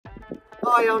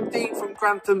Hi, I'm Dean from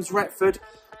Grantham's Retford.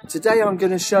 Today I'm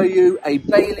going to show you a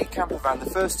Bailey campervan, the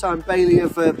first time Bailey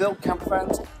have built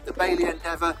campervans, the Bailey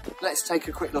Endeavour. Let's take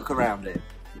a quick look around it.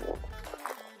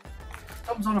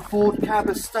 Comes on a Ford cab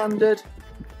as standard,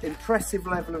 impressive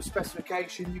level of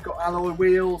specification. You've got alloy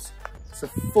wheels, it's a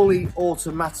fully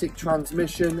automatic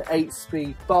transmission,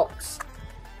 8-speed box,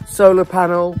 solar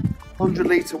panel,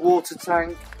 100-litre water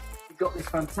tank. You've got this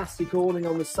fantastic awning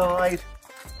on the side.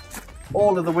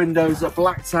 All of the windows are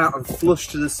blacked out and flush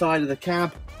to the side of the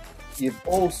cab. You've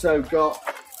also got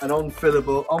an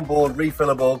onboard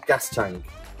refillable gas tank.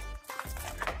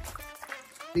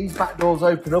 These back doors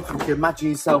open up and you can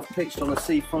imagine yourself pitched on a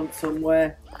seafront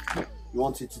somewhere. You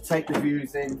wanted to take the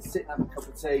views in, sit and have a cup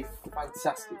of tea,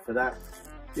 fantastic for that.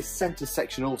 This centre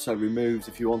section also removes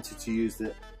if you wanted to use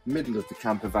the middle of the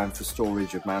camper van for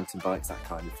storage of mountain bikes, that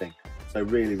kind of thing. So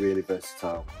really, really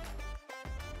versatile.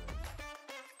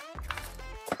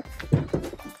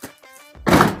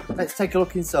 Let's take a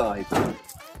look inside. So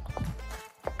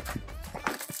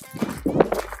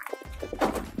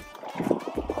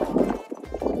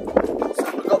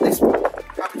we've got this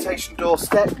habitation door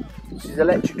step, which is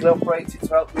electrically operated to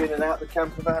help you in and out of the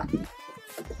camper van.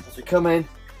 As we come in,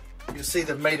 you'll see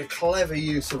they've made a clever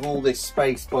use of all this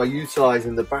space by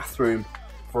utilising the bathroom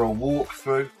for a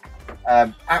walk-through.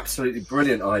 Absolutely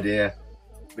brilliant idea.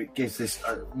 It gives this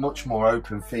a much more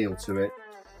open feel to it.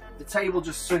 The table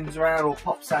just swings around or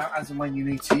pops out as and when you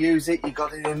need to use it. You've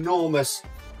got an enormous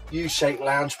U-shaped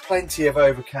lounge, plenty of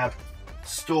overcab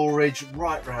storage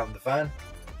right round the van.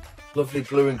 Lovely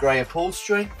blue and grey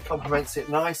upholstery, complements it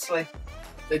nicely.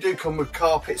 They do come with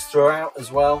carpets throughout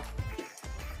as well.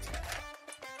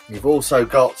 You've also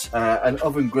got an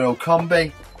oven grill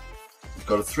combi. You've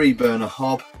got a 3-burner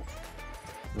hob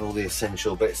and all the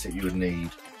essential bits that you would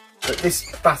need. But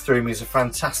this bathroom is a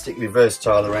fantastically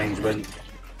versatile arrangement.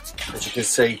 As you can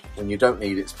see, when you don't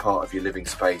need it as part of your living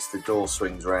space, the door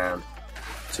swings around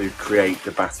to create the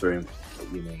bathroom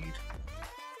that you need.